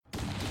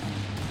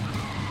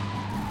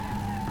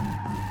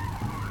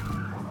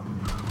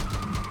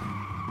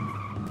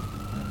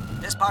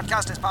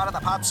podcast is part of the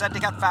Pod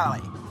Syndicate family.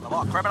 For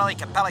more criminally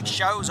compelling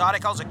shows,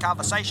 articles, and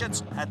conversations,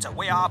 head to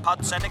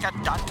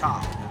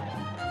wearepodsyndicate.com.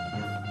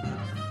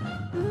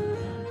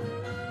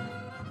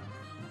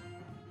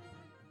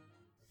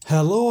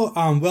 Hello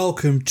and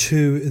welcome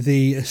to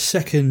the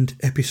second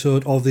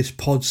episode of this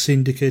Pod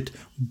Syndicate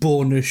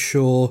bonus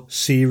show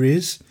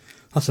series.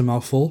 That's a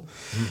mouthful.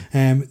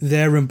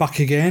 There and back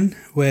again,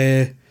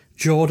 where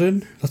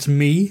Jordan, that's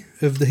me,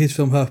 of the His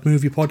Film Her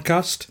Movie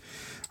podcast,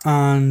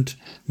 and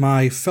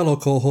my fellow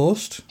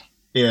co-host,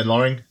 Ian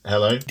Loring,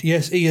 hello.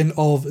 Yes, Ian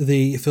of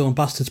the Film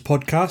Bastards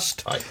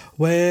podcast, Hi.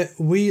 where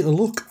we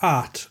look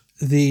at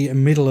the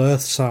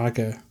Middle-earth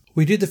saga.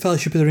 We did the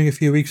Fellowship of the Ring a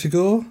few weeks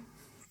ago,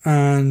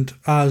 and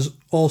as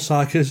all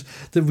sagas,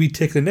 that we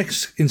take the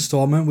next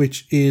instalment,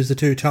 which is The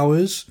Two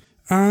Towers.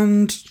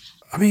 And,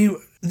 I mean,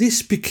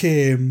 this was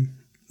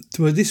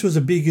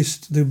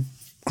the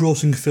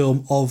grossing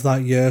film of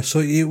that year, so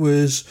it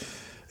was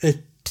a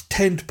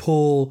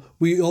tentpole.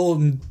 We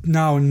all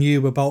now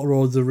knew about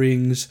Lord of the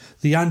Rings.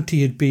 The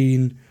ante had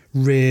been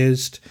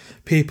raised.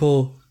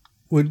 People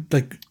would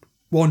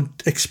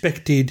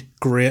expected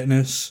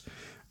greatness.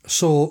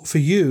 So for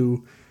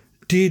you,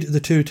 did The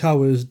Two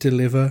Towers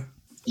deliver?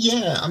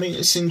 Yeah, I mean,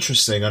 it's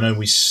interesting. I know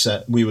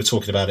we were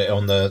talking about it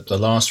on the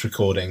last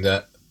recording,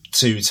 that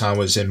Two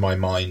Towers in my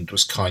mind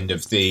was kind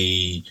of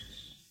the,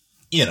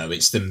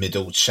 it's the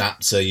middle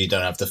chapter. You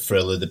don't have the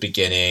thrill of the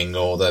beginning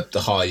or the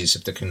highs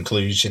of the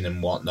conclusion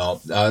and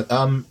whatnot.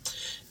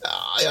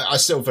 I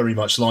still very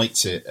much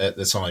liked it at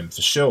the time,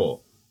 for sure.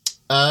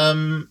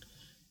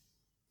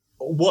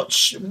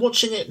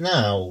 Watching it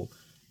now,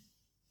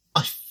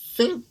 I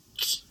think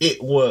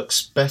it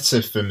works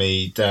better for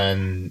me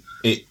than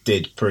it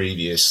did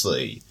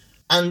previously.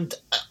 And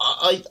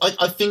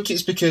I think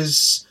it's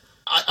because,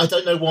 I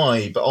don't know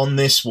why, but on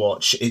this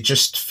watch, it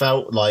just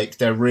felt like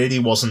there really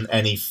wasn't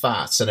any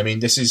fat. And I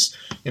mean, this is,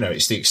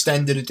 it's the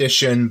extended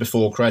edition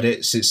before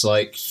credits. It's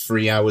like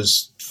 3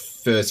 hours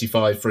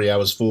 35, 3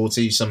 hours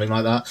 40, something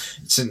like that.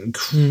 It's an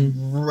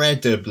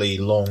incredibly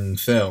long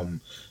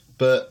film.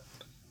 But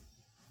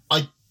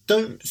I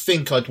don't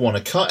think I'd want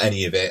to cut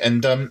any of it.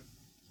 And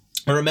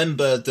I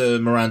remember the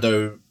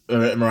Miranda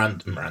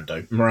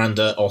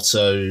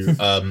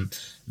Otto,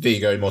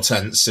 Viggo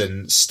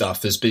Mortensen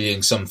stuff as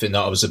being something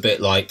that I was a bit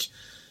like,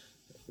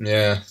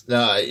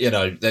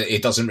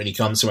 it doesn't really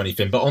come to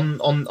anything. But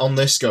on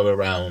this go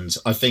around,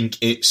 I think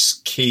it's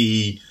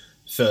key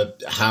for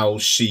how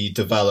she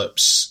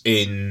develops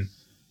in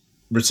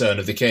Return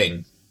of the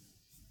King.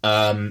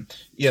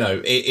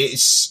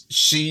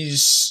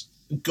 She's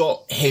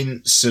got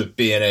hints of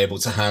being able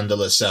to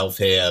handle herself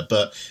here,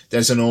 but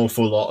there's an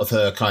awful lot of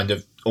her kind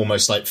of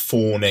almost like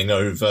fawning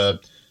over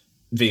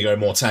Viggo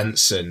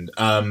Mortensen.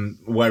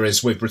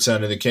 Whereas with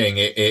Return of the King,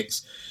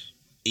 it's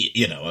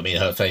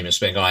her famous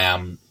thing, I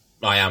am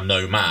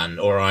no man,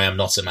 or I am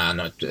not a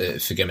man.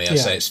 Forgive me, I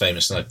say it's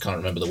famous and I can't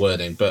remember the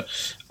wording, but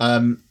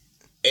I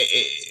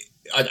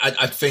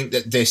think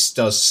that this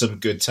does some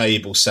good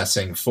table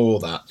setting for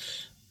that.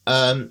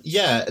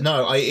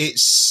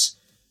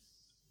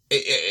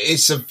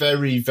 It's a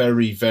very,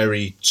 very,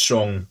 very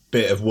strong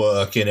bit of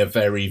work in a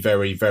very,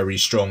 very, very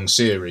strong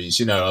series.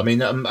 How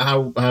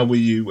were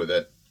you with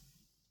it?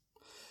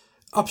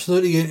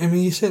 Absolutely. I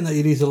mean, you're saying that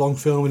it is a long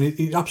film, and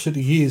it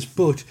absolutely is,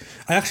 but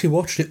I actually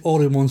watched it all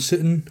in one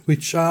sitting,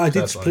 which I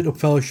did split up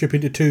Fellowship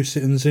into two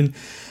sittings, and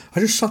I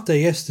just sat there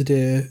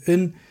yesterday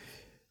and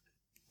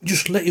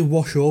just let it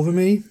wash over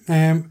me.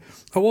 I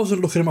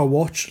wasn't looking at my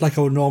watch like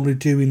I would normally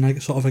do in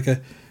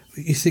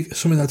you think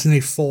something that's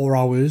nearly 4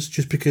 hours,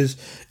 just because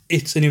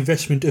it's an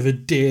investment of a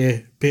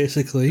day,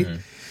 basically.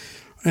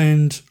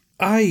 And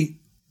I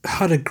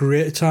had a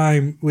great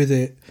time with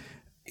it.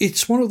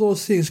 It's one of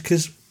those things,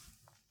 because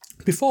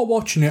before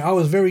watching it, I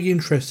was very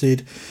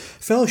interested.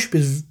 Fellowship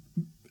is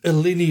a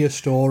linear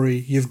story.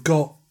 You've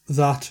got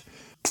that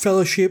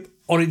Fellowship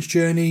on its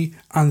journey,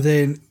 and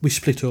then we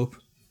split up.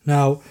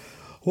 Now,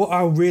 what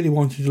I really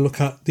wanted to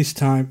look at this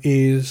time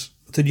is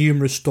the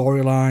numerous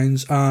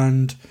storylines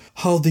and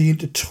how they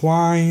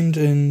intertwined,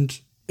 and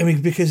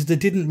because they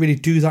didn't really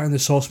do that in the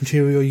source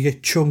material. You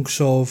get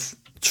chunks of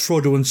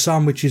Frodo and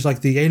Sam, which is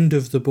like the end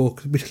of the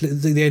book,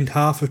 the end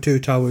half of Two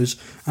Towers,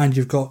 and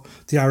you've got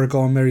the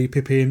Aragorn, Merry,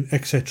 Pippin,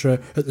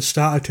 etc. at the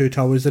start of Two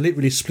Towers. They're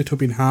literally split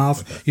up in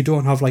half. Okay. You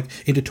don't have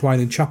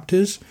intertwining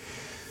chapters.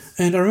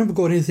 And I remember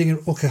going in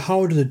thinking, okay,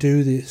 how do they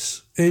do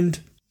this? And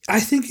I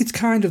think it's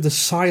kind of the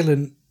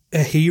silent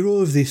hero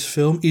of this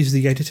film is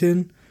the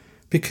editing,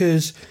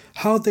 because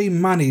how they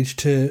manage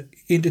to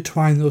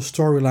intertwine those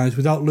storylines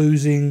without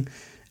losing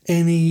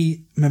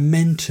any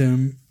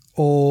momentum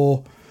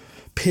or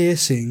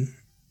pacing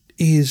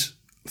is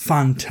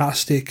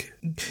fantastic.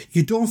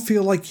 You don't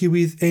feel like you're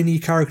with any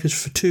characters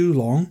for too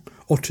long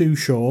or too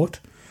short,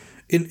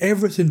 and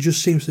everything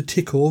just seems to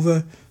tick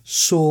over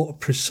so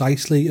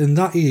precisely, and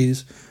that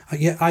is,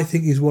 I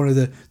think, is one of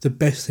the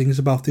best things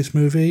about this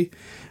movie.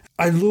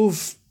 I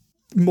love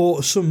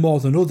some more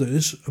than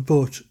others,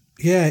 but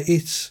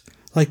it's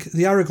like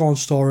the Aragorn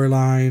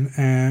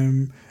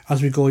storyline,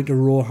 as we go into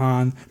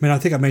Rohan. I mean, I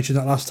think I mentioned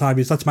that last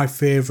time. That's my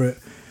favourite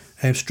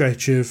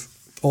stretch of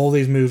all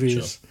these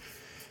movies.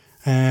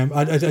 Sure.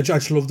 I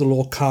just love the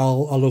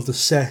locale. I love the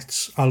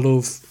sets. I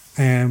love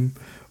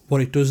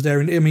what it does there.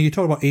 And I mean, you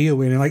talk about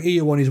Eowyn, and like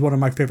Eowyn is one of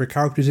my favourite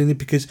characters in it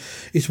because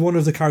it's one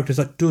of the characters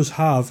that does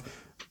have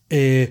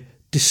a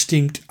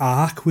distinct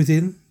arc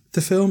within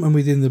the film and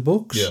within the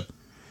books. Yeah.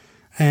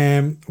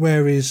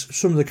 Whereas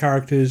some of the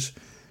characters,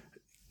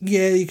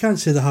 yeah, you can't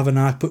say they have an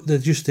arc, but they're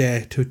just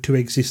there to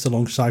exist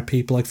alongside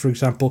people. Like, for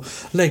example,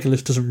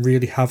 Legolas doesn't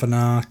really have an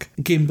arc.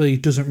 Gimli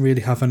doesn't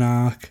really have an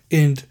arc.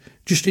 And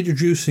just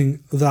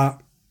introducing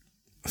that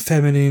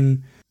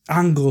feminine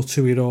angle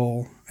to it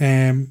all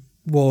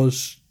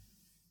was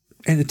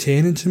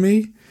entertaining to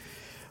me.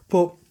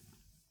 But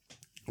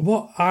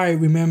what I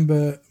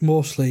remember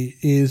mostly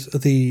is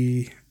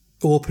the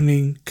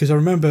opening, because I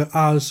remember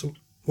as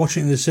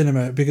watching it in the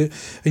cinema,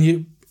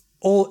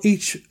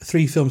 each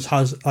 3 films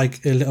has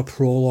like a little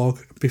prologue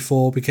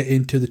before we get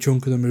into the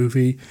chunk of the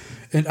movie,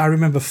 and I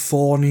remember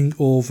fawning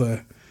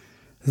over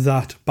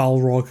that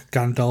Balrog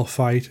Gandalf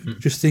fight,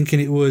 just thinking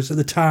it was at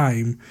the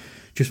time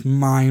just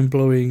mind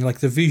blowing, like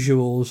the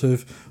visuals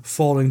of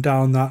falling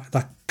down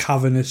that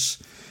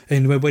cavernous,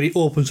 and when it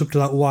opens up to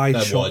that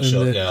wide shot.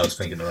 Yeah, I was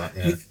thinking of that.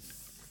 Yeah,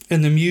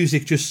 and the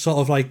music just sort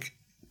of like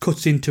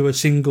cuts into a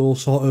single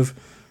sort of,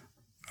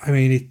 I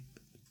mean,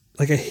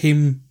 like a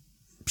hymn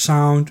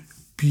sound,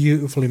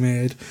 beautifully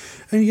made.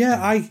 And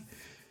yeah, I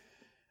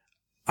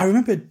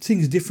remember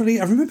things differently.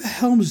 I remember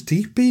Helm's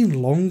Deep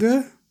being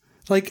longer.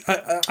 Like,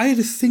 I had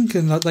a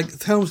thinking that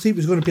like Helm's Deep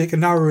was going to be like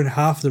an hour and a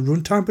half of the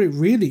runtime, but it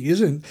really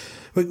isn't.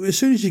 Like, as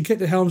soon as you get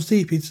to Helm's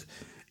Deep,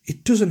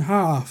 it doesn't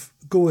half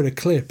go at a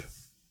clip.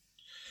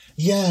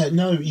 Yeah,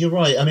 no, you're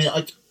right. I mean,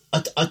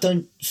 I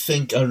don't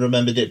think I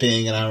remembered it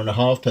being an hour and a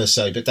half per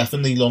se, but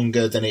definitely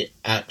longer than it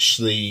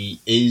actually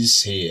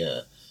is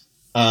here.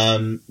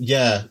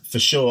 Yeah, for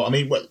sure. I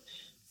mean,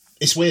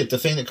 it's weird. The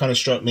thing that kind of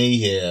struck me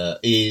here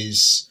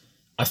is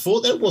I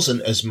thought there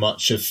wasn't as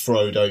much of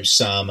Frodo,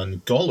 Sam,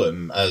 and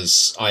Gollum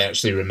as I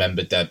actually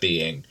remembered there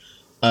being.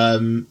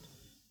 I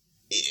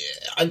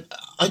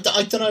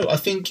don't know. I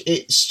think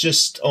it's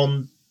just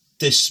on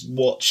this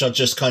watch I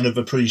just kind of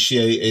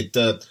appreciated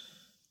the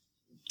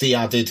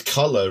added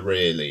colour,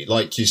 really.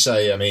 Like you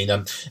say, I mean,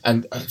 and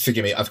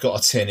forgive me, I've got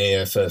a tin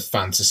ear for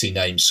fantasy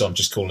names, so I'm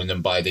just calling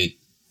them by the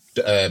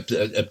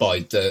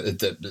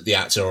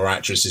actor or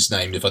actress's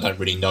name if I don't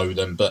really know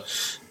them. But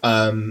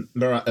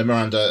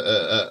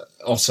Miranda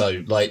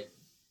Otto, like,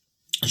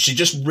 she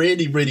just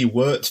really, really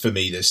worked for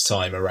me this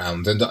time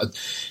around, and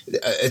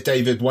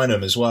David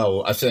Wenham as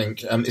well. I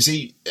think is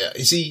he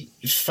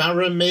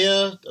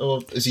Faramir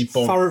or is he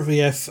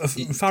Faramir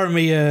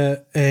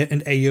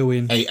and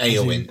Eowyn?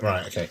 Eowyn,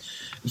 right? Okay,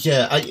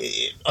 yeah.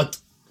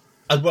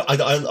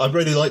 I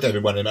really like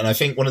David Wenham, and I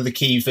think one of the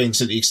key things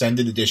that the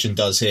extended edition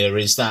does here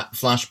is that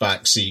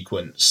flashback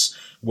sequence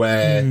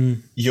where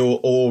you're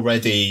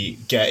already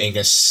getting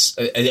a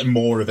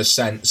more of a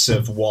sense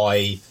of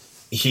why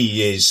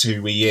he is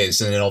who he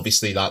is, and then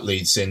obviously that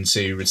leads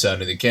into Return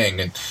of the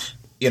King. And,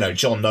 you know,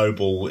 John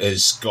Noble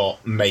has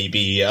got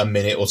maybe a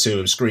minute or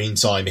two of screen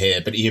time here,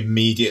 but he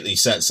immediately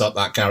sets up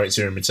that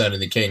character in Return of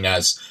the King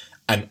as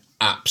an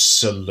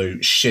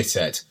absolute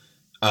shithead.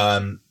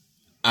 And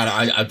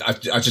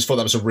I just thought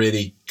that was a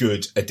really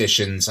good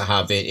addition to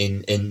have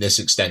in this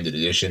extended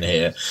edition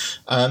here.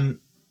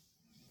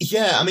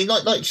 Yeah, I mean,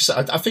 like you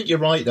said, I think you're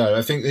right, though.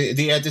 I think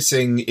the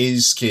editing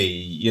is key.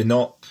 You're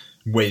not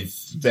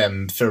with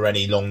them for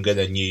any longer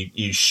than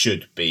you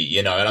should be,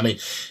 you know. And I mean,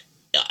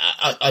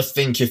 I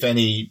think if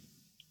any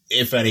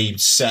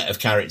set of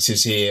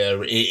characters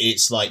here,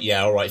 it's like,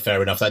 yeah, all right,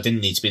 fair enough. That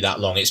didn't need to be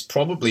that long. It's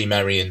probably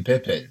Merry and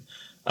Pippin.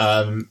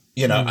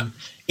 You know,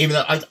 even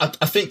though I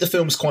think the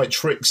film's quite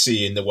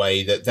tricksy in the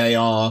way that they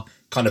are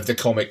kind of the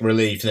comic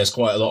relief, and there's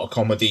quite a lot of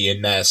comedy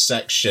in their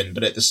section,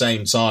 but at the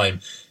same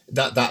time,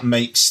 that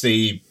makes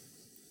the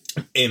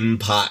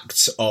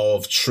impact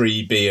of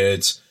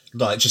Treebeard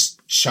like just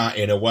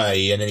chatting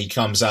away, and then he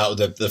comes out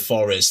of the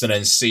forest and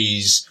then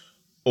sees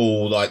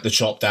all like the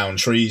chopped down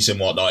trees and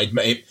whatnot.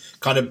 It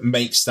kind of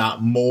makes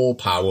that more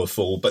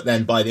powerful. But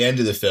then by the end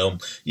of the film,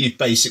 you've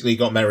basically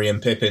got Merry and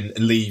Pippin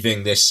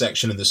leaving this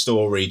section of the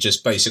story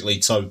just basically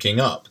toking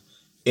up.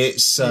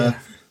 It's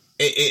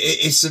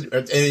it's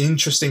an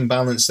interesting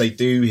balance they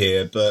do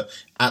here, but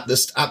at the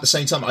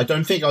same time, I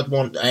don't think I'd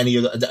want any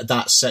of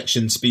that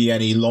section to be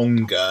any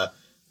longer.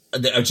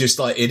 Just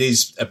like it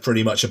is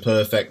pretty much a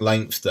perfect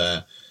length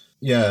there.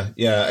 Yeah.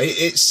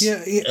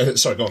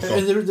 Sorry, go on.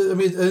 And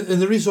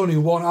there is only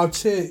one. I'd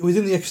say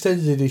within the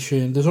extended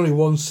edition, there's only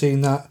one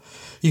scene that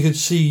you could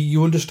see.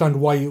 You understand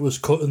why it was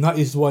cut, and that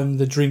is when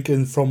they're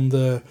drinking from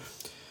the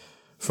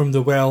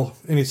well,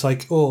 and it's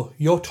like, oh,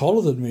 you're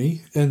taller than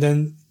me, and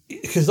then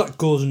because that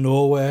goes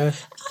nowhere.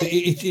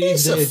 It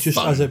is there just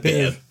as a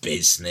bit of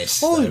business,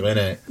 though, isn't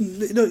it?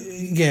 No,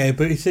 yeah,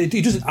 but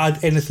it doesn't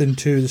add anything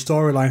to the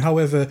storyline.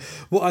 However,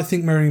 what I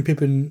think Merry and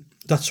Pippin,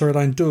 that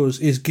storyline does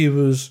is give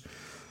us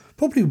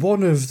probably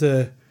one of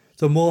the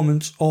the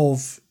moments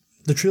of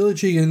the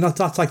trilogy, and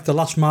that's like the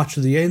last March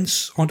of the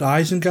Ents onto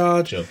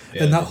Isengard, Sure.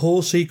 and that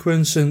whole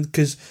sequence, and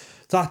because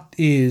that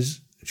is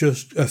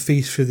just a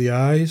feast for the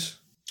eyes.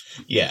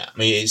 Yeah, I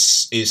mean,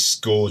 it's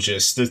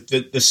gorgeous.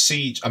 The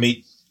siege. I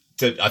mean,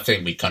 I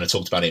think we kind of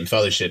talked about it in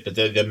Fellowship, but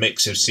the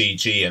mix of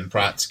CG and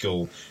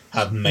practical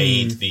have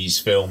made these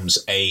films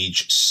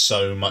age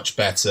so much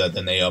better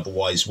than they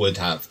otherwise would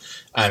have.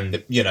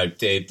 And, you know,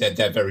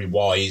 they're very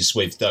wise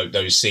with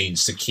those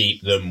scenes to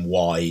keep them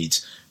wide,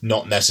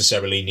 not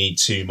necessarily need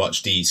too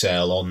much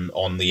detail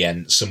on the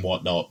Ents and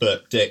whatnot,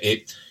 but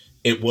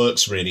it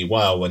works really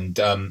well. And,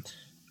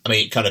 I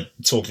mean, kind of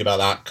talking about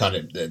that kind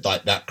of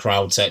like that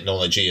crowd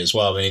technology as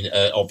well. I mean,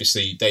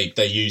 obviously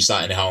they use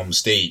that in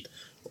Helm's Deep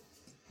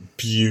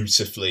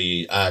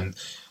beautifully, and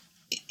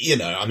you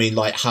know, I mean,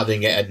 like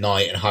having it at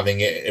night and having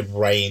it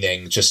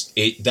raining, just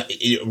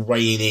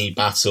rainy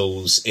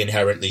battles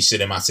inherently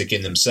cinematic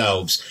in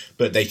themselves,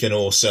 but it can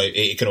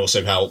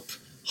also help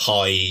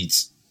hide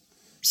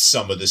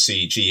some of the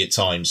CG at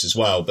times as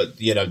well. But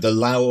you know, the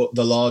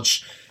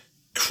large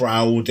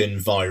crowd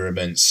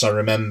environments. I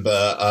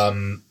remember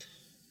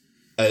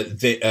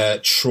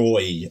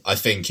Troy, I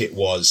think it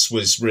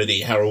was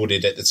really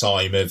heralded at the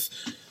time of,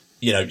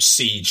 you know,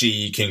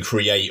 CG can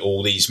create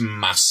all these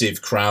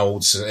massive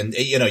crowds. And,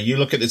 you know, you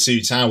look at the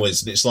Two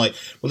Towers and it's like,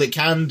 well, it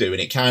can do and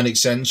it can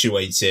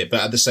accentuate it. But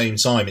at the same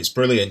time, it's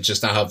brilliant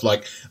just to have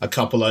like a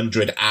couple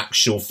hundred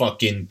actual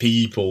fucking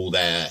people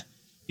there,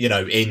 you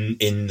know,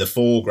 in the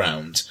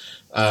foreground.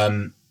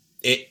 I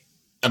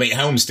mean,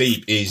 Helm's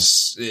Deep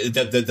is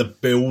the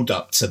build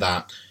up to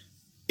that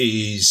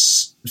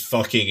is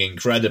fucking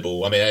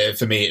incredible. I mean,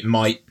 for me, it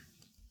might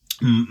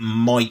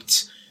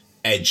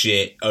edge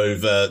it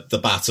over the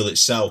battle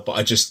itself,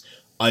 but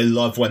I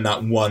love when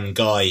that one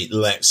guy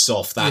lets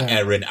off that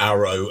Eren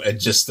arrow and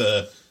just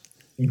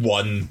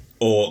one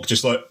orc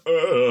just like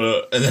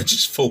and then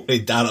just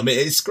falling down. I mean,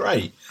 it's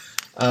great.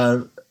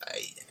 And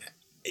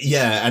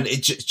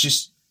it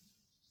just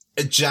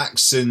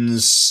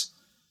Jackson's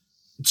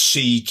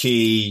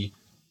cheeky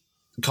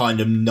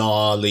kind of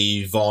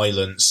gnarly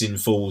violence in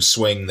full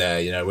swing there,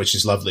 you know, which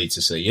is lovely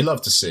to see. You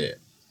love to see it.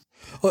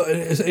 Well,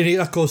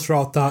 that goes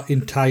throughout that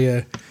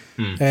entire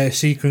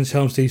sequence,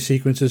 Helm's Deep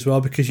sequence as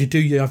well, because you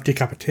have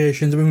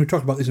decapitations. I mean, we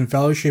talked about this in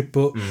Fellowship,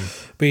 but I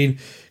mean,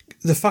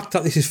 the fact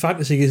that this is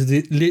fantasy is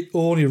the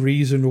only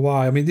reason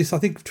why. I mean, I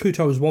think Two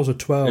Towers was a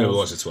 12. It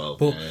was a 12,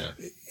 but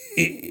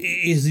it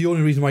is the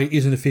only reason why it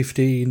isn't a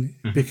 15,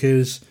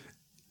 because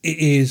it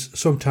is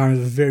sometimes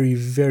very,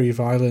 very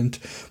violent.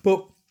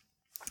 But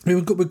I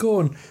mean, we're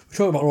talking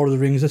about Lord of the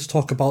Rings, let's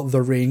talk about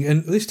The Ring.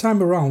 And this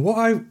time around, what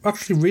I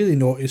actually really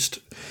noticed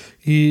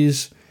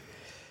is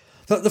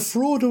that the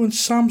Frodo and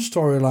Sam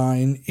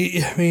storyline,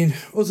 I mean,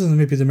 other than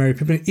maybe the Merry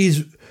Pippin,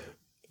 is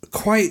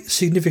quite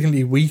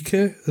significantly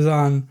weaker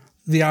than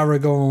the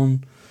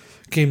Aragorn,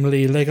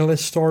 Gimli,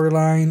 Legolas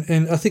storyline.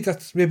 And I think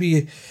that's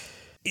maybe,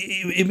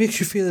 it makes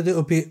you feel a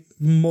little bit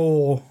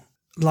more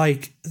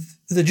like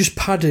they're just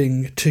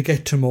padding to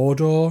get to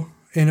Mordor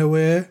in a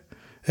way.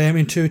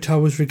 In Two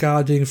Towers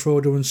regarding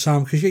Frodo and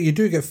Sam, because you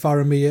do get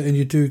Faramir and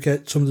you do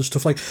get some of the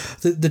stuff like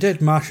the Dead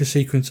Marsha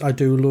sequence. I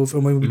do love,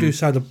 and when we do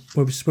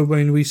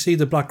when we see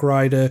the Black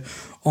Rider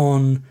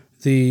on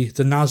the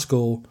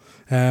Nazgul,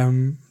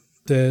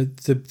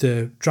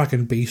 the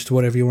dragon beast,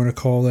 whatever you want to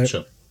call it,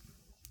 sure.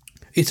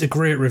 It's a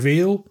great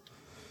reveal.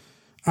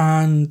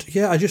 And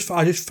yeah, I just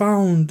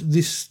found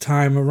this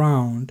time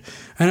around,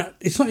 and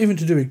it's not even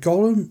to do with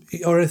Gollum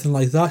or anything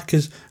like that,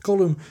 because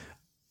Gollum,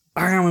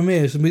 I am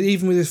amazed. I mean,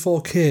 even with his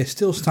 4K,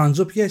 still stands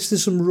up. Yes,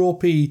 there's some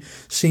ropey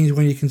scenes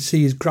when you can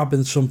see he's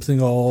grabbing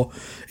something or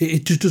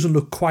it just doesn't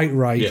look quite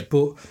right. Yeah.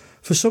 But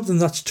for something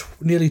that's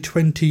nearly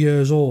 20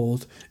 years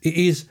old, it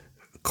is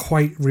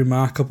quite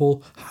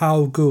remarkable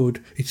how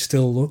good it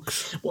still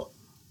looks. Well,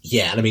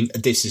 yeah, and I mean,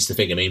 this is the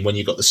thing. I mean, when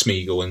you've got the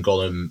Smeagol and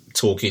Gollum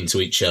talking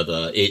to each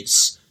other,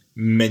 it's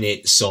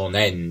minutes on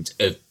end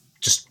of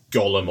just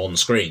Gollum on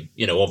screen,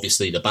 you know,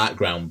 obviously the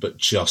background, but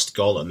just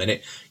Gollum.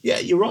 And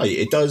you're right,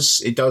 it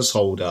does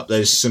hold up.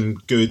 There's some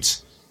good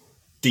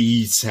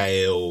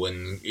detail,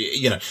 and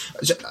you know,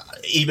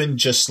 even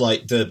just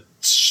like the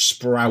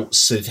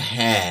sprouts of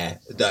hair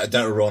that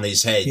are on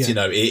his head, you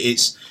know,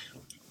 it's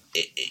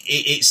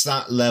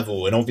that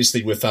level. And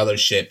obviously with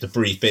Fellowship, the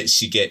brief bits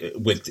you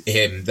get with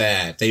him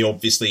there, they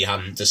obviously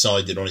hadn't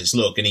decided on his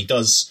look, and he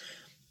does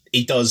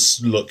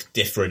look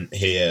different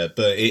here,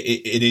 but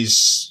it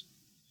is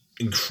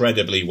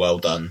incredibly well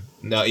done.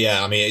 No,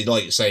 yeah, I mean,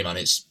 like you say, man,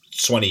 it's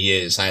 20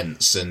 years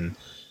hence, and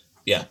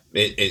yeah,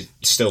 it's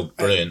still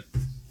brilliant.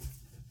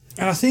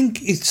 And I think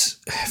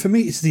for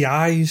me, it's the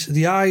eyes.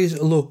 The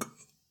eyes look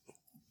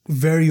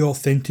very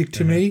authentic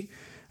to me.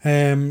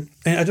 And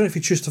I don't know if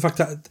it's just the fact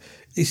that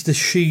it's the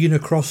sheen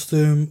across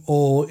them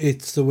or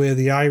it's the way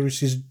the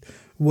irises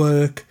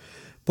work,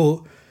 but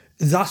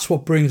that's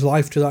what brings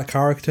life to that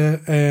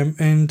character.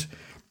 And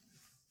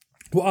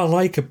what I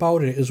like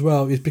about it as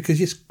well is because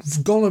yes,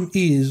 Gollum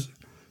is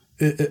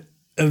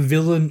a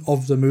villain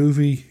of the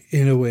movie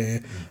in a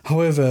way.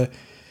 However,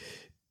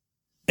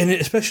 And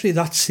especially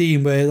that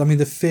scene where, I mean,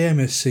 the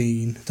famous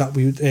scene that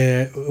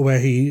where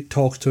he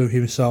talks to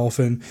himself,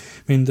 and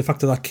I mean, the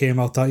fact that came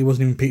out that it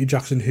wasn't even Peter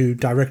Jackson who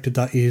directed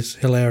that is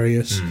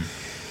hilarious.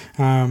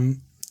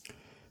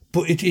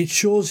 But it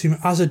shows him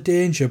as a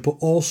danger, but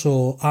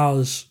also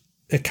as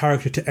a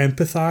character to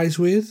empathise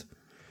with.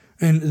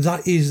 And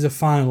that is the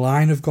fine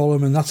line of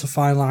Gollum, and that's a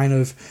fine line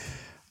of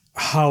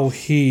how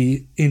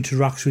he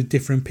interacts with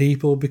different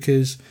people,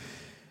 because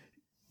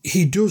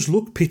he does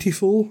look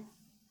pitiful,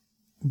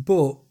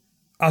 but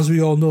as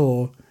we all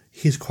know,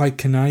 he's quite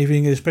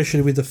conniving,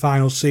 especially with the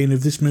final scene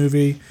of this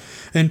movie.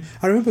 And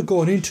I remember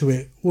going into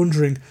it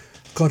wondering,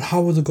 God,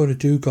 how are they going to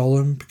do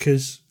Gollum?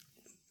 Because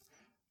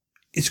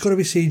it's got to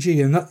be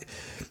CG, and that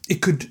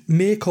it could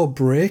make or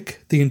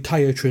break the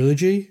entire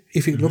trilogy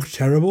if it looked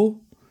terrible.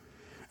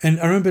 And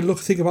I remember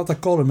thinking about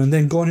that Gollum, and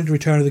then going into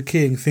Return of the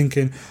King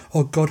thinking,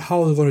 oh God,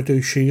 how are they going to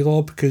do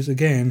Shelob? Because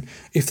again,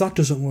 if that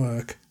doesn't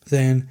work,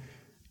 then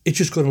it's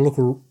just going to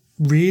look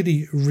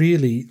really,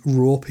 really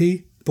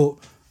ropey. But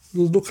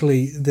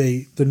luckily,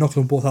 they knocked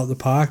them both out of the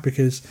park,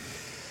 because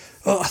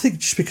I think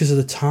just because of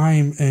the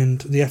time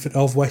and the effort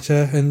of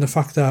Weta, and the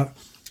fact that,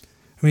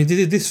 I mean,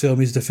 this film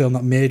is the film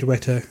that made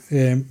Weta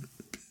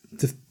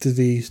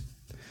the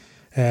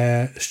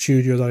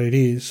studio that it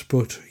is.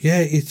 But yeah,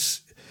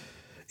 it's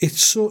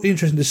so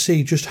interesting to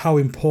see just how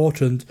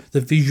important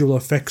the visual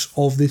effects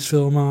of this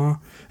film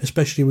are,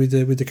 especially with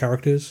the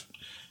characters.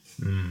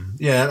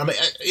 Yeah, I mean,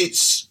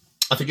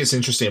 I think it's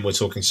interesting we're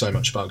talking so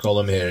much about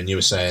Gollum here, and you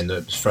were saying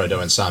that Frodo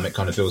and Sam, it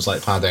kind of feels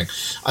like padding.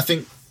 I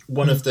think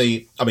one of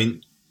the, I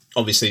mean,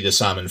 obviously the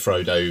Sam and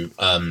Frodo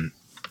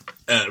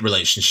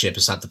relationship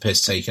has had the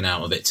piss taken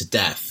out of it to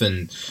death,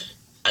 and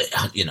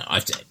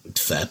I've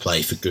fair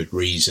play for good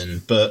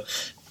reason, but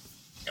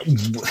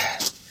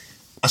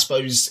I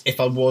suppose if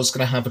I was going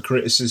to have a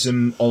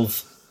criticism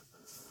of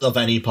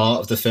any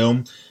part of the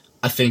film,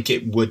 I think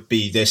it would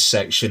be this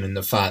section, and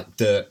the fact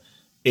that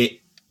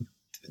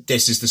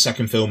this is the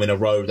second film in a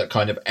row that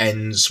kind of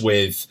ends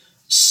with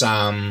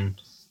Sam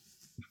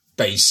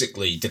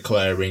basically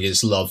declaring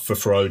his love for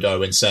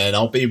Frodo and saying,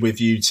 I'll be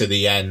with you to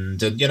the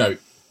end. And,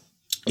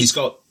 he's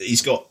got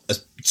a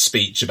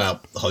speech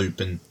about hope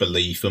and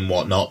belief and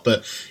whatnot,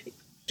 but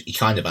he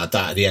kind of had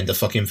that at the end of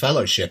fucking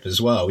Fellowship as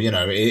well. It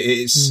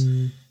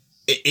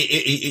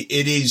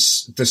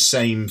is the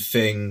same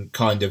thing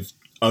kind of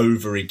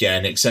over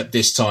again, except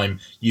this time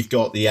you've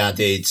got the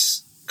added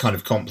kind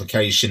of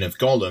complication of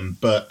Gollum,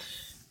 but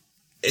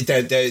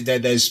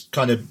there's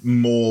kind of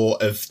more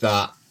of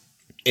that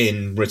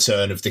in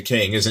Return of the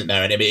King, isn't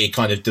there? And it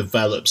kind of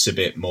develops a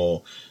bit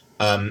more.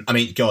 I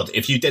mean, God,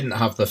 if you didn't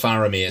have the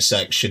Faramir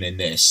section in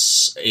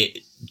this,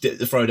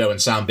 the Frodo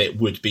and Sam bit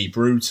would be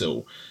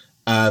brutal.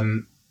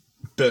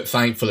 But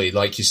thankfully,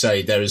 like you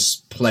say, there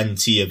is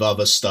plenty of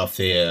other stuff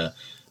here.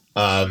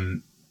 I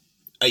mean,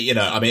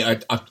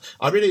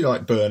 I really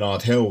like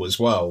Bernard Hill as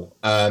well.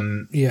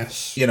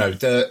 Yes.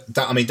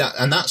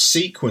 That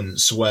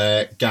sequence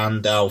where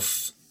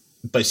Gandalf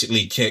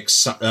basically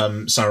kicks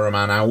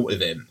Saruman out of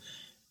him,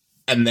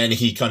 and then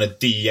he kind of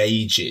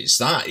de-ages.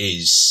 That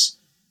is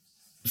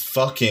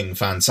fucking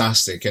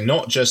fantastic, and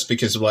not just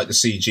because of like the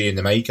CG and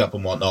the makeup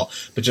and whatnot,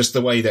 but just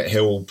the way that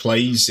Hill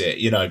plays it.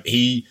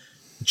 He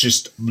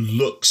just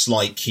looks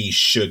like he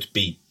should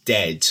be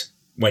dead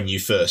when you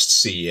first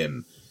see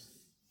him.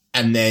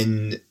 And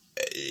then,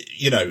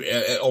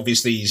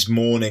 obviously he's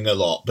mourning a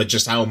lot, but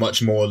just how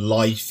much more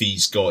life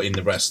he's got in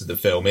the rest of the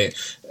film.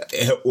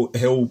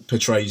 Hill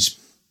portrays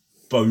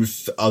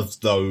both of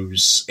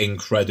those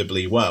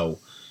incredibly well.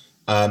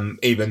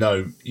 Even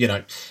though,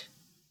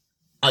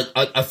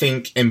 I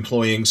think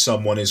employing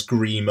someone as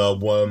Grima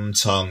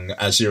Wormtongue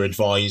as your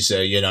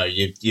advisor,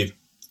 you've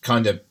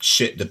kind of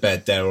shit the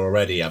bed there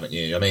already, haven't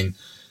you? I mean,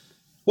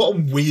 what a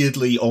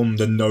weirdly on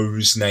the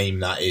nose name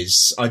that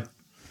is.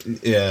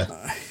 Yeah.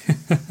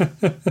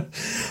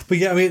 But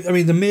yeah, I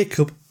mean the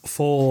makeup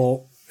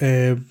for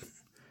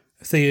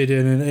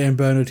Theoden and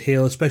Bernard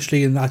Hill,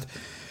 especially in that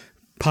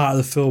part of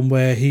the film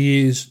where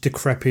he is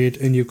decrepit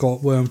and you've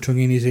got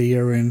Wormtongue in his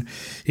ear and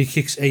he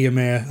kicks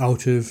Eomer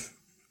out of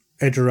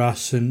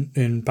Edoras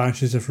and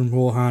banishes her from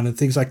Rohan and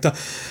things like that.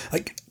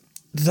 Like,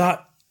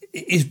 that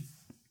is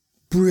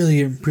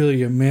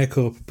brilliant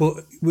makeup.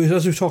 But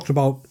as we've talked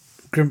about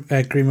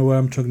Grima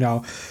Wormtongue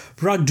now,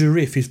 Brad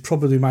Dourif is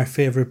probably my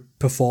favourite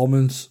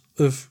performance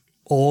of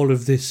all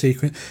of this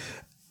sequence.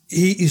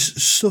 He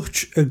is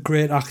such a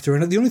great actor,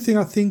 and the only thing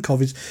I think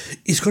of is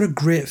he's got a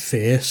great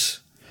face.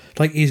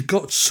 Like, he's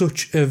got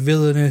such a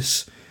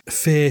villainous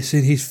face,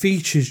 and his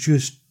features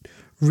just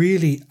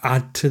really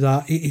add to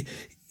that.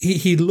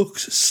 He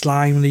looks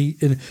slimy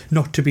and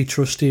not to be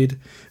trusted,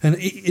 and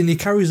he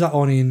carries that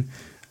on in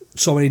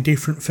so many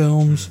different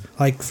films,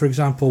 like, for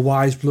example,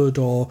 Wise Blood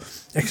or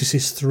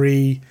Exorcist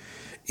 3.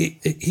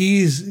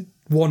 He's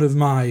one of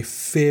my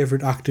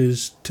favourite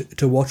actors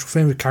to watch,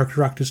 favourite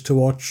character actors to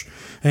watch.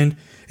 And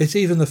it's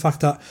even the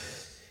fact that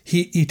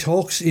he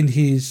talks in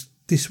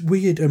this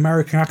weird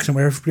American accent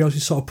where everybody else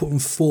is sort of putting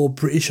 4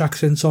 British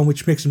accents on,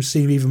 which makes him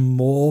seem even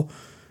more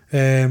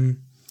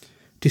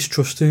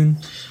distrusting.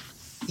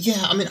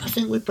 Yeah, I mean, I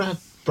think with Brad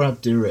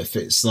Dourif,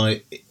 it's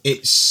like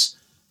it's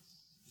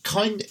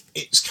kind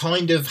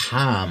of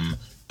ham,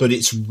 but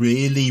it's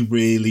really,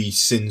 really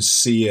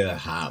sincere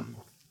ham.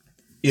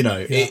 You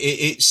know,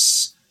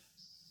 he's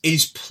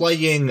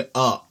playing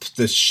up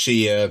the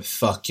sheer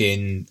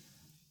fucking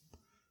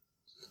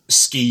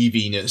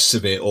skeeviness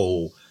of it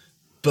all,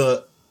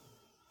 but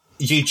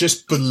you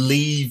just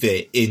believe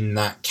it in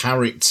that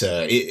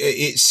character.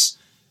 It's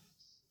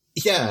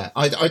a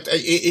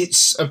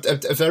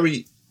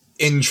very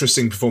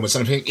interesting performance.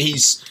 And I think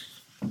he's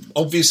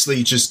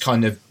obviously just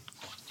kind of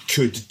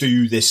could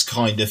do this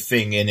kind of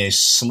thing in his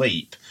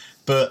sleep,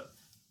 but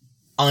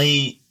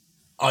I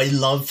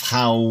love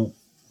how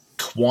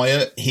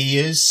quiet he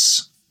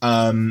is.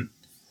 And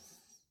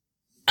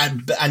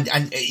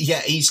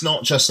he's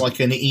not just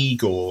like an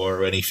Igor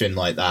or anything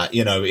like that.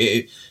 You know,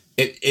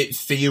 it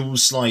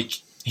feels like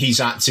he's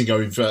acting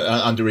over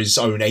under his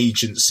own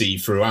agency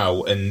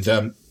throughout,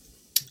 and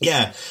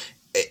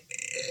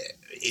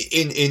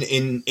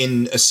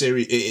in a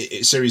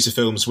series of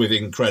films with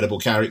incredible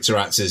character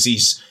actors,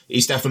 he's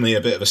definitely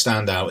a bit of a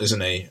standout,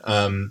 isn't he?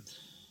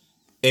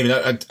 Even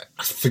though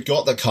I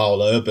forgot that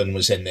Carl Urban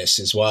was in this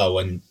as well,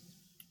 and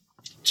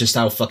just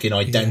how fucking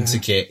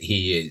identikit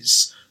he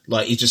is.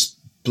 Like, he just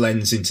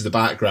blends into the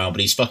background,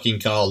 but he's fucking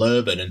Carl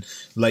Urban, and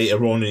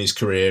later on in his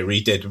career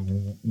he did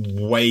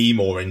way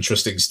more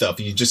interesting stuff.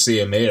 You just see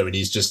him here and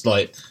he's just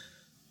like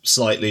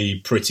slightly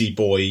pretty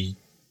boy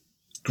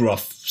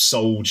gruff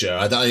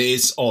soldier.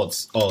 It's odd.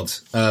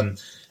 And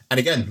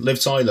again, Liv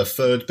Tyler,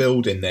 third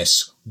build in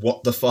this.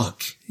 What the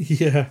fuck?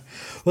 Yeah,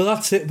 well,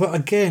 that's it. But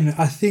again,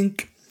 I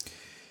think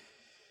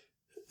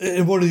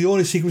one of the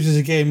only sequences of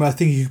the game I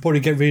think you could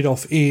probably get rid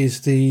of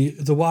is the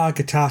Warg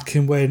attack,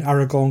 and when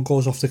Aragorn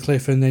goes off the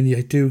cliff, and then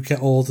you do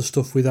get all the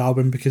stuff with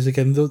Arwen, because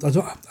again,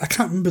 I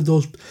can't remember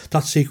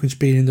that sequence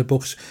being in the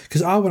books,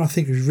 because Arwen, I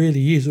think,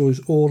 really is always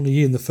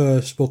only in the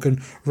first book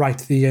and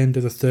right at the end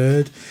of the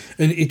third,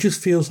 and it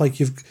just feels like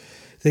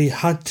they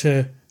had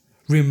to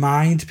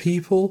remind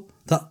people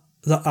that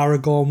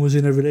Aragorn was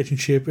in a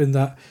relationship, and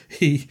that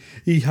he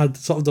had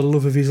sort of the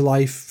love of his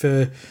life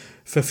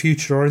for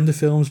future or in the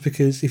films,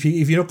 because if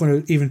you're not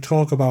going to even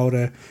talk about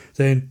her,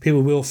 then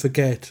people will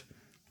forget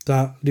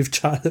that Liv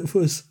Tyler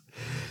was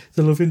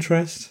the love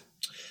interest.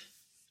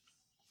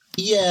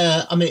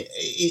 Yeah, I mean,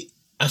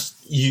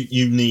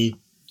 you need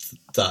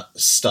that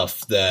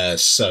stuff there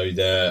so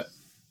that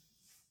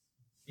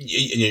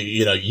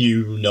you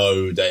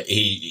know that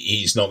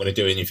he's not going to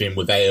do anything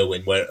with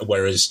Eowyn,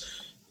 whereas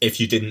if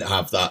you didn't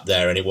have that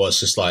there and it was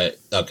just like,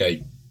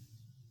 okay,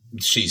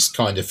 she's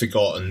kind of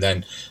forgotten,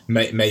 then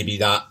maybe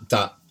that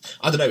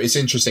I don't know, it's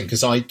interesting,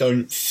 because I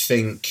don't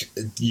think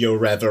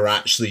you're ever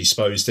actually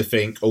supposed to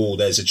think, oh,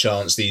 there's a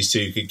chance these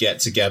two could get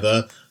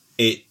together.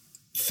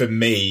 For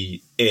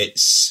me,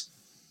 it's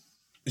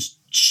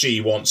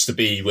she wants to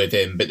be with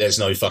him, but there's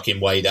no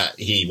fucking way that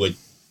he would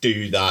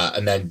do that,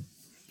 and then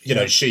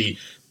she,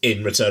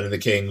 in Return of the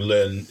King,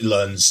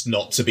 learns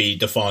not to be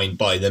defined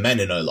by the men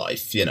in her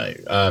life,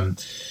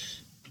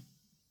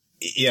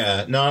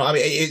 Yeah, no, I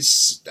mean,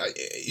 it's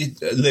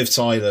Liv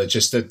Tyler,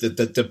 just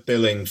the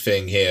billing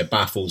thing here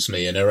baffles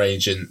me, and her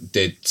agent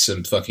did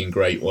some fucking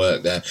great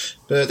work there.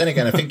 But then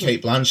again, I think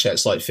Cate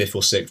Blanchett's like 5th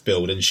or 6th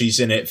build, and she's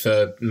in it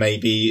for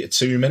maybe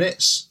 2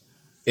 minutes,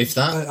 if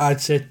that.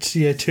 I'd say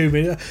 2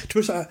 minutes.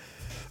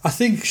 I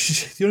think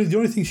the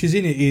only thing she's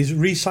in it is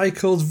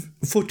recycled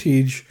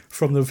footage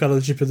from the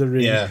Fellowship of the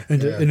Ring,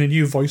 and a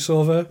new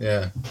voiceover.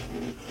 Yeah,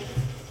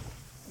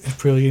 it's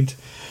brilliant.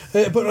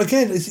 But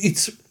again,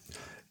 it's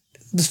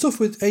the stuff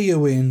with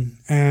Eowyn.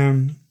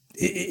 It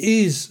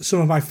is some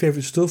of my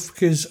favourite stuff,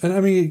 because, and I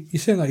mean, you're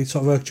saying that it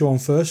sort of worked you on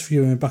first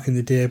viewing back in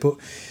the day, but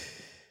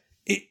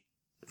it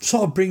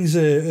sort of brings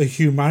a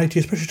humanity,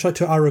 especially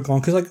to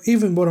Aragorn, because like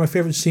even one of my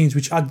favourite scenes,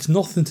 which adds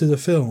nothing to the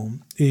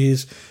film,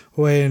 is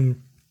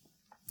when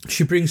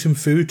she brings him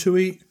food to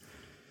eat,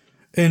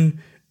 and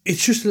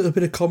it's just a little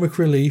bit of comic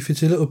relief.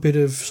 It's a little bit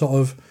of sort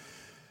of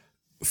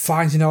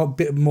finding out a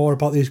bit more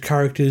about these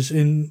characters,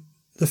 and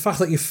the fact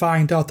that you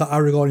find out that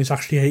Aragorn is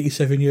actually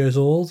 87 years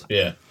old.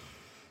 Yeah.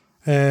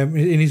 And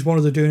he's one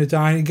of the doing a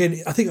dying.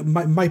 Again, I think it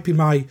might be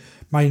my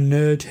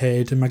nerd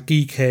head and my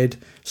geek head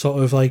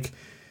sort of like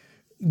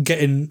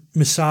getting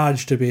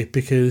massaged a bit,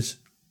 because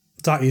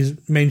that is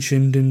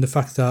mentioned in the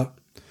fact that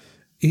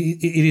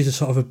it is a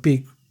sort of a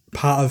big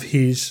part of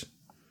his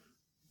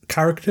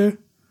character.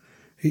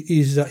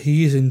 Is that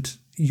he isn't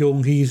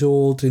young, he's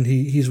old, and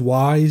he's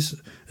wise,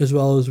 as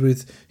well as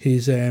with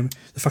his the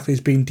fact that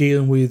he's been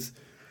dealing with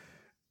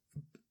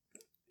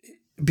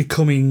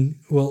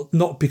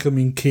not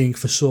becoming king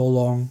for so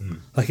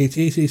long. Like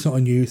it's not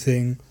a new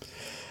thing.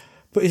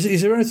 But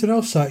is there anything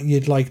else that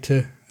you'd like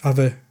to have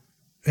a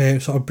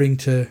sort of bring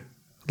to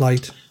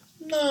light?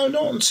 No,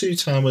 not on Two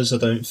Towers, I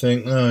don't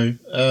think. No.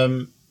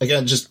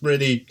 Again, just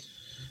really,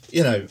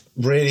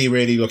 really,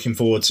 really looking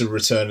forward to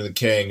Return of the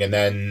King, and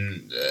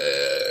then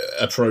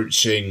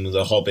approaching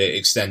the Hobbit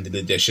extended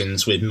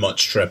editions with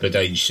much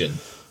trepidation.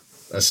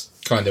 That's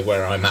kind of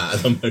where I'm at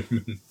the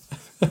moment.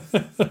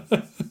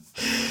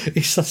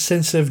 it's that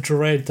sense of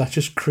dread that's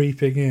just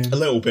creeping in. A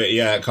little bit,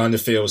 yeah. It kind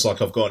of feels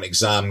like I've got an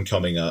exam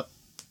coming up.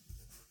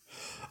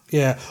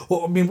 Yeah.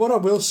 Well, I mean, what I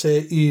will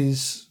say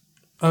is,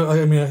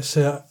 I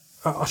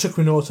took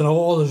my notes and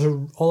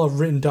all I've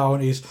written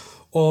down is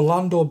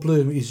Orlando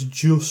Bloom is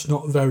just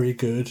not very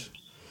good.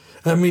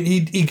 I mean,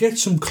 he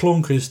gets some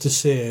clunkers to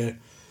say,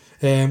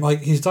 like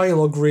his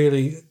dialogue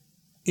really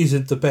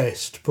isn't the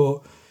best,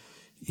 but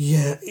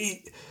yeah,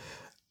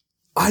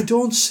 I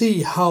don't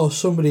see how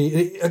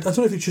somebody. I don't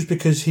know if it's just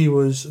because he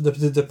was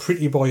the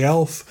pretty boy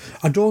elf.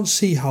 I don't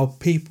see how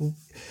people,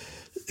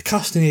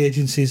 casting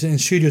agencies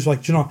and studios,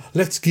 like,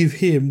 let's give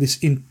him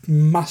this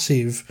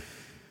massive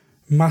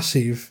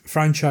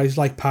franchise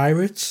like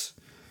Pirates,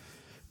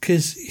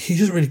 because he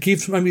doesn't really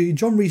give. I mean,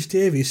 John Rhys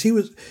Davies,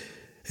 he's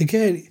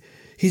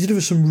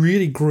delivered some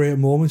really great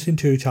moments in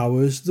Two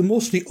Towers. They're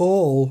mostly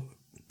all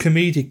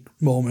comedic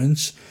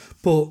moments,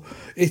 but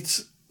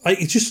it's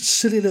just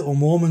silly little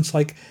moments,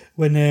 like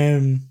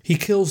when he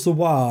kills the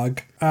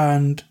Warg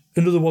and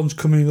another one's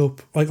coming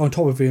up like on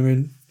top of him,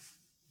 and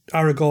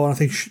Aragorn, I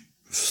think,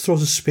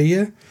 throws a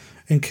spear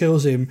and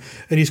kills him,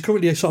 and he's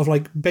currently sort of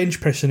like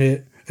bench pressing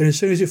it, and as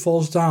soon as it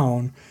falls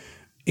down,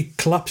 it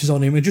collapses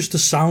on him, and just the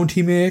sound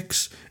he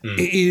makes,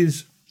 it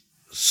is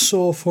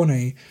so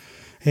funny.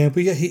 But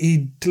yeah,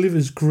 he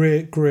delivers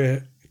great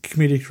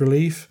comedic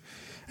relief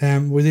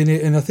within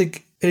it, and I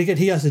think, and again,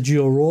 he has a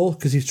dual role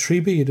because he's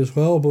Treebeard as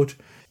well. But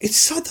it's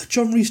sad that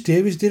John Rhys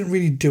Davies didn't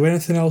really do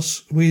anything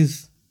else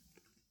with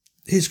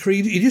his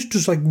career. He just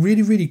does like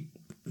really, really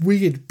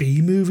weird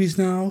B movies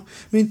now.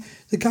 I mean,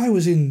 the guy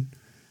was in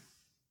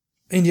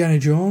Indiana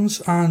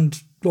Jones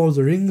and Lord of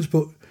the Rings,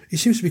 but he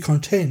seems to be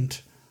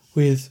content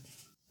with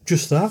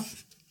just that.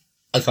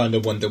 I kind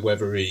of wonder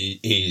whether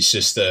he's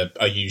just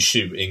are you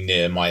shooting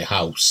near my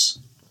house?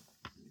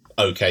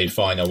 Okay,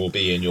 fine, I will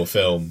be in your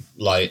film.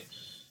 Like,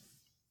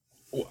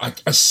 I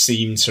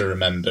seem to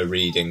remember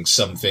reading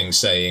something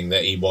saying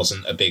that he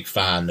wasn't a big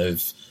fan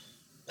of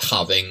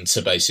having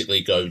to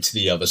basically go to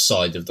the other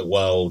side of the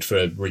world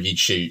for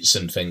reshoots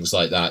and things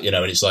like that, and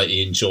it's like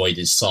he enjoyed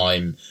his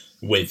time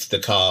with the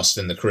cast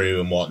and the crew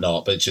and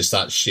whatnot, but just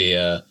that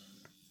sheer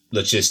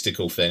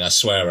logistical thing. I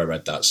swear I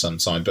read that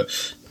sometime, but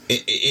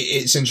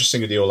it's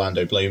interesting with the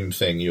Orlando Bloom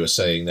thing you were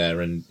saying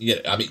there, and yeah,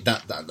 I mean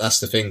that's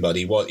the thing,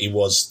 buddy. He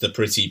was the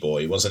pretty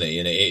boy, wasn't he?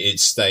 And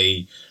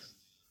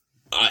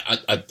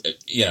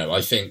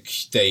I think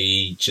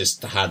they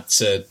just had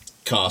to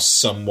cast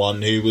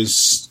someone who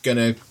was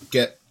gonna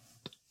get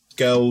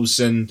girls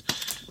and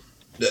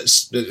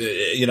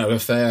a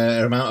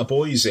fair amount of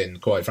boys in,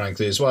 quite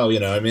frankly, as well.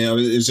 I mean,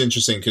 it was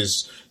interesting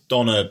because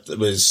Donna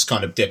was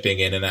kind of dipping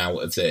in and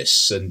out of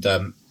this,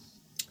 and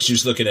she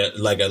was looking at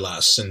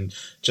Legolas and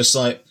just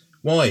like,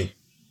 why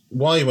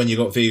when you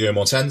got Viggo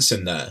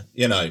Mortensen there,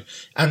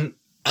 And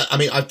I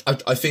mean,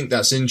 I think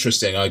that's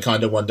interesting. I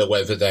kind of wonder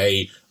whether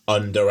they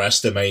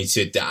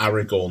underestimated the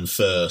Aragorn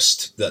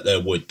first that there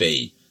would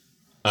be.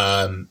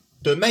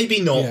 But maybe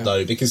not,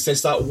 though, because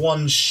there's that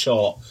one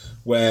shot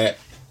where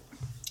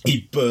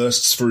he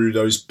bursts through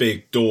those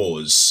big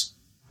doors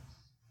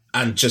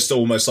and just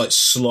almost like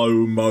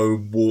slow-mo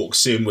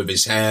walks in with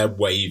his hair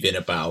waving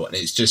about, and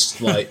it's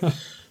just like,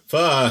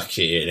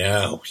 fucking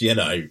hell,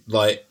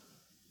 like,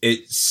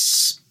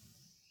 that's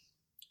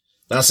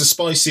a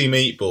spicy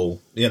meatball,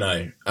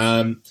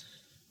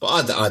 but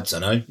I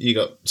don't know, you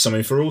got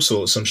something for all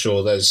sorts. I'm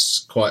sure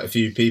there's quite a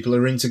few people who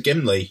are into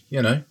Gimli,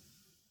 You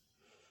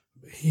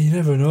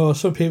never know.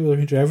 Some people are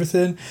into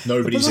everything.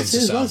 Nobody's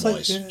into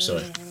Samwise.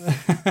 Sorry.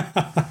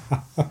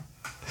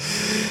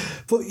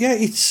 But yeah,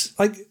 it's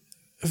like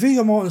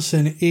Viggo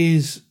Mortensen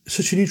is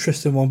such an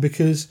interesting one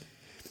because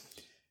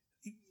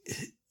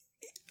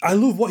I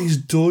love what he's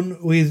done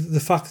with the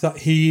fact that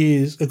he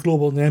is a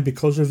global name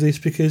because of this,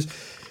 because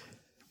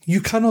you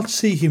cannot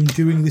see him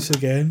doing this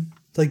again,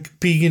 like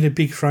being in a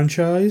big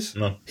franchise.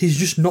 No. He's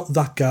just not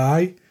that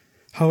guy.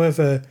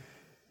 However,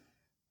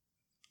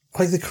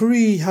 like the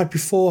career he had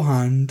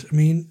beforehand, I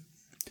mean,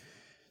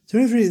 the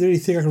only really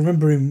thing I can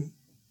remember him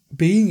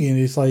being in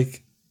is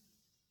like,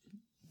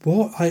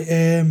 what? I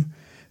am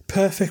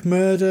Perfect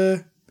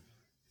Murder,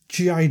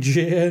 G.I.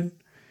 Jane.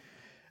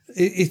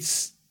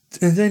 It's,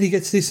 and then he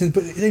gets this,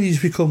 but then he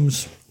just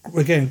becomes,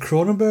 again,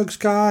 Cronenberg's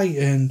guy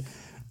and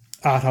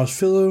art house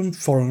film,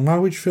 foreign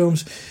language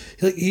films.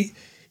 Like he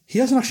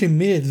hasn't actually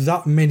made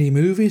that many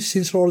movies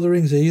since Lord of the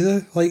Rings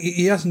either. Like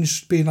he hasn't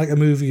just been like a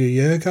movie a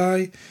year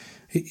guy.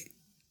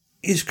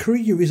 His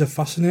career is a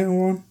fascinating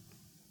one.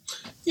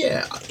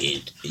 Yeah,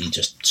 he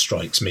just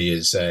strikes me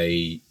as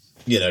a,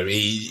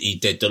 he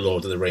did the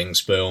Lord of the Rings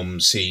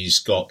films. He's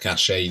got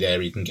cachet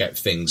there. He can get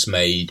things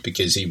made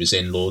because he was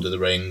in Lord of the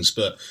Rings,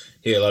 but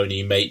he'll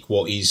only make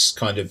what he's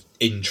kind of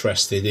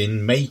interested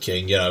in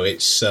making.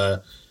 It's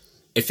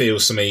it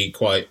feels to me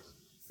quite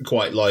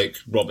like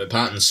Robert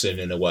Pattinson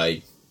in a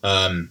way.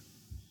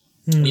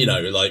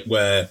 Like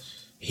where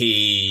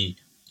he,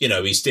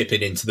 he's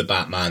dipping into the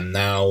Batman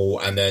now,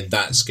 and then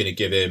that's going to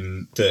give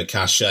him the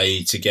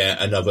cachet to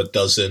get another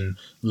dozen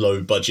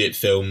low-budget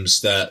films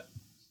that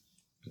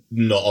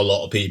not a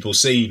lot of people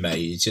see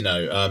made.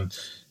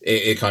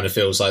 It kind of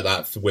feels like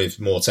that with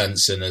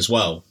Mortensen as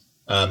well.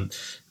 But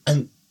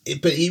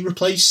he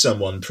replaced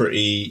someone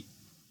pretty.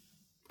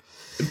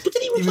 But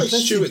did he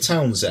replace Stuart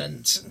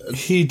Townsend?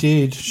 He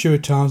did,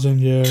 Stuart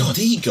Townsend. Yeah. God,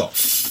 he got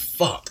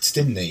fucked,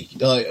 didn't he?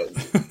 Like,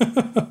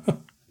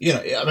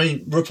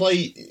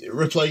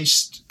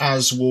 replaced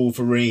as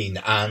Wolverine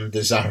and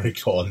as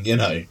Aragorn.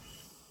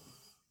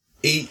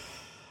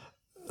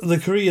 The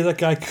career that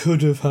guy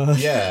could have had.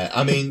 Yeah,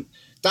 I mean,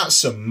 that's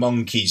some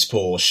monkey's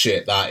paw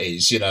shit, that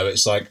is.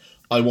 It's like,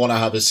 I want to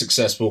have a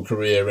successful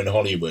career in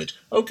Hollywood.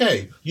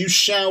 Okay, you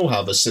shall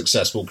have a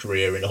successful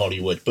career in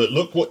Hollywood, but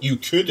look what you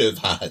could have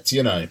had,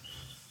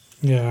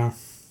 Yeah.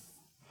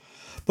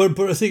 But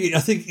I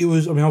think it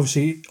was, I mean,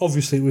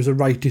 obviously it was the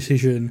right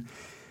decision,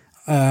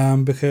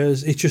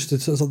 because it's just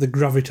it's like the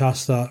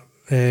gravitas that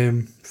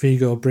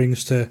Viggo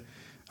brings to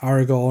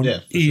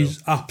Aragorn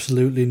is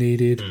absolutely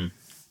needed.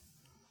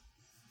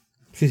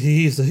 Because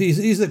he's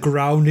the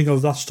grounding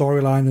of that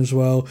storyline as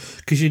well.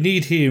 Because you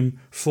need him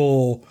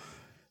for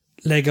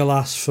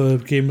Legolas, for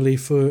Gimli,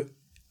 for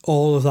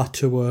all of that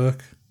to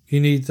work. You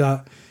need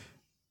that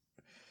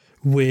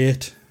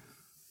weight.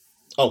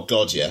 Oh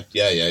God, yeah.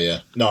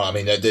 No, I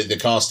mean the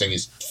casting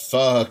is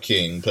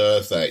fucking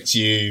perfect.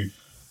 You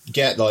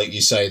get, like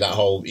you say, that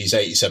whole he's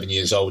 87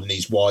 years old and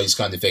he's wise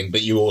kind of thing,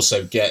 but you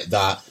also get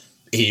that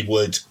he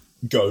would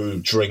go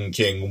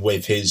drinking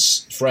with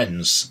his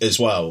friends as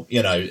well.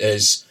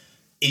 As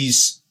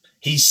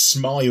he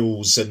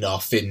smiles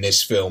enough in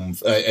this film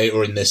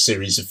or in this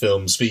series of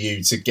films for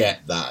you to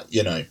get that.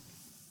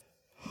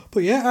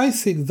 But yeah, I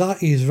think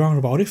that is round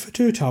about it for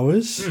Two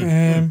Towers.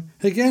 Again,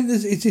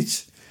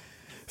 it's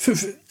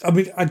I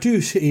mean, I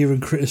do sit here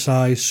and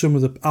criticise some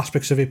of the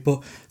aspects of it,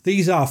 but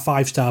these are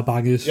 5-star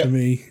bangers for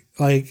me.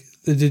 Like,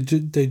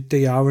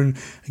 they are. And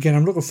again,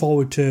 I'm looking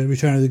forward to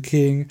Return of the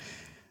King.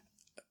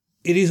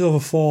 It is over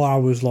 4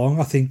 hours long,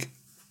 I think,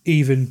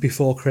 even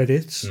before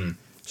credits.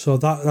 So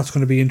that's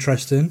going to be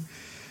interesting.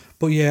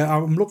 But yeah,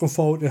 I'm looking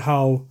forward to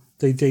how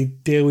they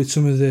deal with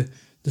some of the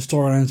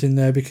storylines in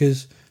there,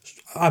 because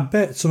I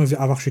bet some of it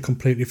I've actually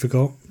completely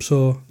forgot.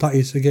 So that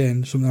is,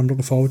 again, something I'm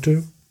looking forward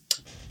to.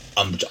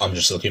 I'm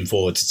just looking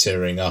forward to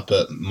tearing up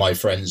at My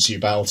Friends You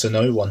Bow to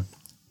No One.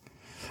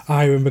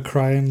 I remember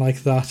crying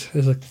like that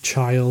as a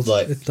child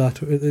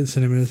in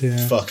cinemas,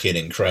 yeah. Fucking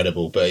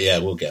incredible, but yeah,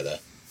 we'll get there.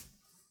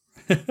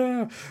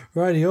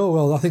 Rightio,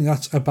 well, I think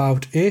that's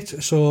about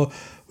it. So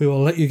we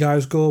will let you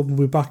guys go. We'll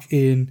be back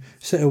in,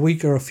 say, a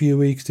week or a few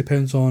weeks,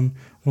 depends on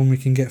when we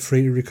can get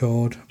free to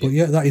record. But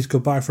yeah, that is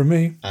goodbye from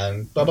me.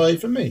 And bye-bye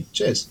from me.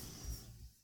 Cheers.